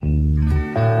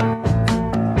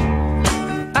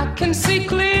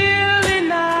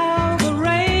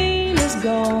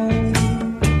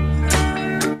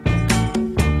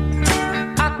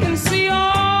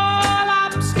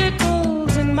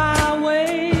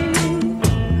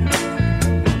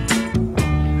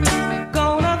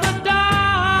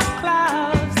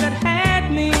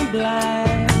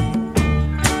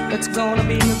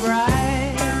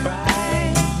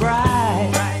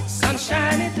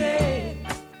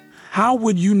How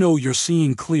would you know you're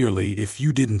seeing clearly if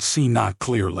you didn't see not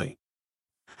clearly?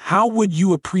 How would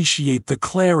you appreciate the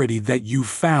clarity that you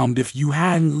found if you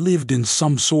hadn't lived in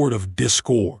some sort of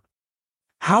discord?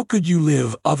 How could you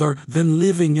live other than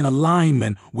living in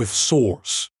alignment with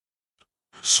Source?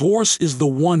 Source is the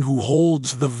one who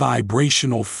holds the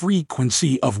vibrational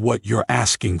frequency of what you're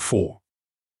asking for.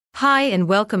 Hi, and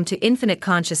welcome to Infinite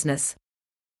Consciousness,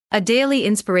 a daily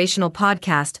inspirational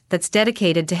podcast that's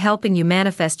dedicated to helping you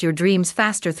manifest your dreams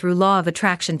faster through law of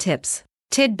attraction tips,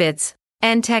 tidbits,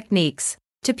 and techniques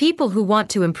to people who want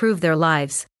to improve their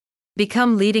lives,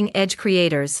 become leading-edge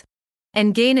creators,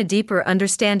 and gain a deeper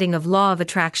understanding of law of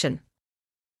attraction.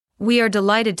 We are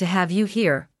delighted to have you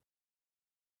here.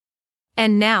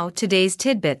 And now, today's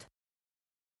tidbit.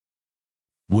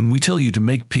 When we tell you to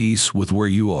make peace with where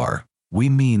you are, we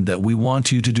mean that we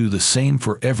want you to do the same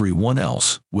for everyone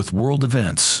else, with world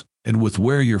events, and with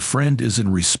where your friend is in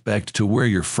respect to where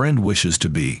your friend wishes to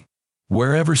be.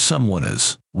 Wherever someone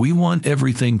is, we want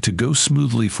everything to go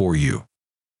smoothly for you.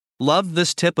 Love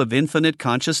this tip of infinite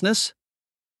consciousness?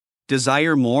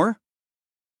 Desire more?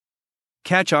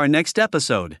 Catch our next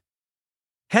episode.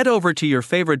 Head over to your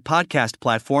favorite podcast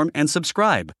platform and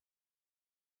subscribe.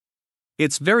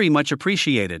 It's very much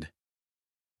appreciated.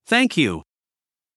 Thank you.